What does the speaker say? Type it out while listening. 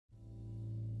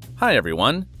Hi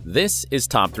everyone, this is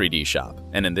Top 3D Shop,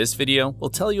 and in this video,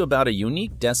 we'll tell you about a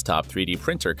unique desktop 3D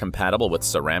printer compatible with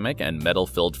ceramic and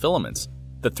metal-filled filaments,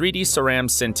 the 3DCeram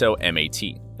Sinto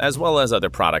M.A.T, as well as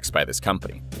other products by this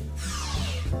company.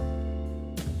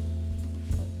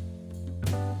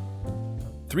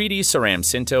 3DCeram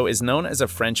Sinto is known as a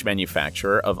French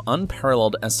manufacturer of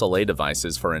unparalleled SLA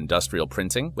devices for industrial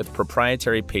printing with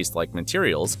proprietary paste-like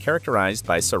materials characterized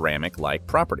by ceramic-like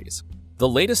properties. The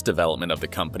latest development of the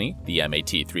company, the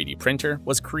M.A.T 3D printer,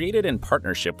 was created in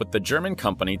partnership with the German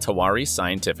company Tawari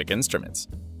Scientific Instruments.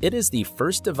 It is the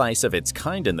first device of its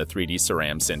kind in the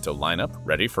 3DCeram Sinto lineup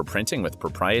ready for printing with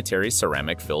proprietary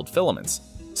ceramic-filled filaments,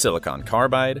 silicon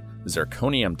carbide,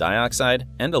 zirconium dioxide,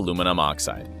 and aluminum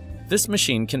oxide. This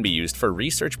machine can be used for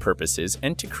research purposes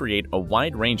and to create a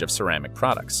wide range of ceramic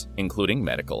products, including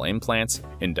medical implants,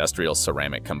 industrial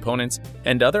ceramic components,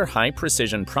 and other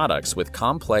high-precision products with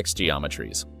complex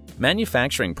geometries.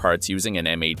 Manufacturing parts using an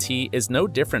M.A.T is no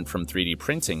different from 3D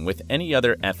printing with any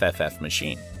other FFF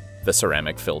machine. The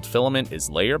ceramic-filled filament is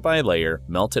layer by layer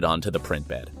melted onto the print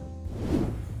bed.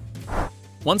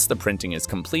 Once the printing is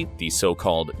complete, the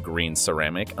so-called green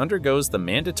ceramic undergoes the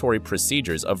mandatory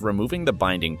procedures of removing the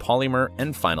binding polymer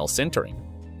and final sintering.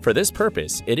 For this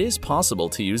purpose, it is possible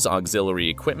to use auxiliary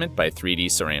equipment by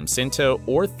 3DCeram Sinto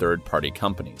or third-party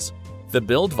companies. The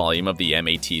build volume of the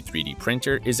M.A.T 3D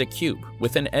printer is a cube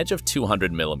with an edge of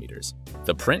 200 mm.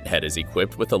 The print head is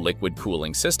equipped with a liquid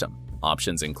cooling system.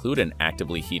 Options include an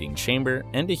actively heating chamber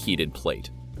and a heated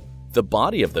plate. The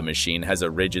body of the machine has a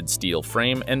rigid steel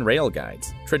frame and rail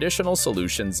guides, traditional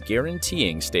solutions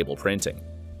guaranteeing stable printing.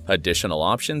 Additional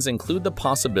options include the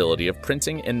possibility of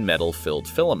printing in metal-filled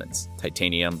filaments,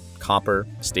 titanium, copper,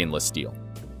 stainless steel.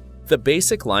 The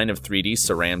basic line of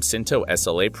 3DCeram Sinto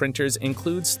SLA printers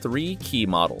includes three key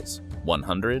models,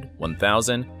 100,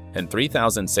 1000, and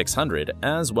 3600,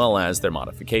 as well as their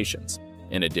modifications.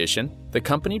 In addition, the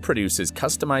company produces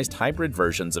customized hybrid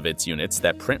versions of its units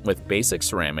that print with basic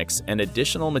ceramics and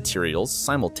additional materials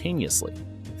simultaneously.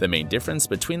 The main difference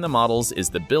between the models is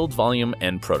the build volume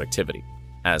and productivity.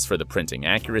 As for the printing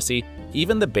accuracy,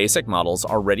 even the basic models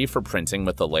are ready for printing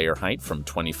with a layer height from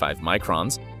 25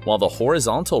 microns, while the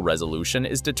horizontal resolution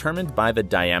is determined by the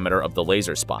diameter of the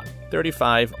laser spot,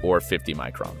 35 or 50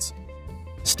 microns.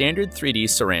 Standard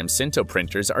 3DCeram Sinto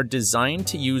printers are designed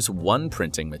to use one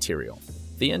printing material.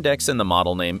 The index in the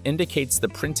model name indicates the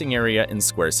printing area in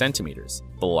square centimeters.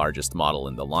 The largest model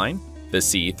in the line, the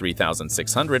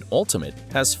C3600 Ultimate,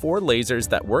 has 4 lasers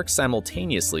that work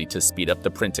simultaneously to speed up the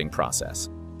printing process.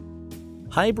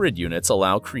 Hybrid units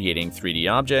allow creating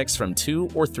 3D objects from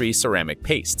 2 or 3 ceramic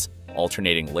pastes,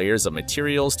 alternating layers of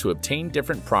materials to obtain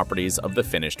different properties of the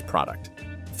finished product.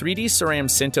 3DCeram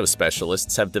Sinto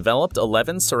specialists have developed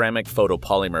 11 ceramic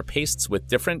photopolymer pastes with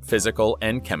different physical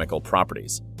and chemical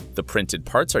properties. The printed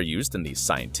parts are used in the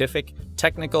scientific,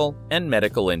 technical, and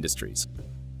medical industries.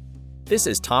 This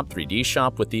is Top 3D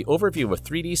Shop with the overview of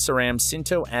 3DCeram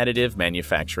Sinto additive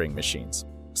manufacturing machines.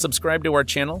 Subscribe to our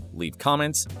channel, leave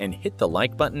comments, and hit the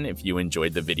like button if you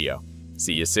enjoyed the video.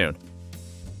 See you soon!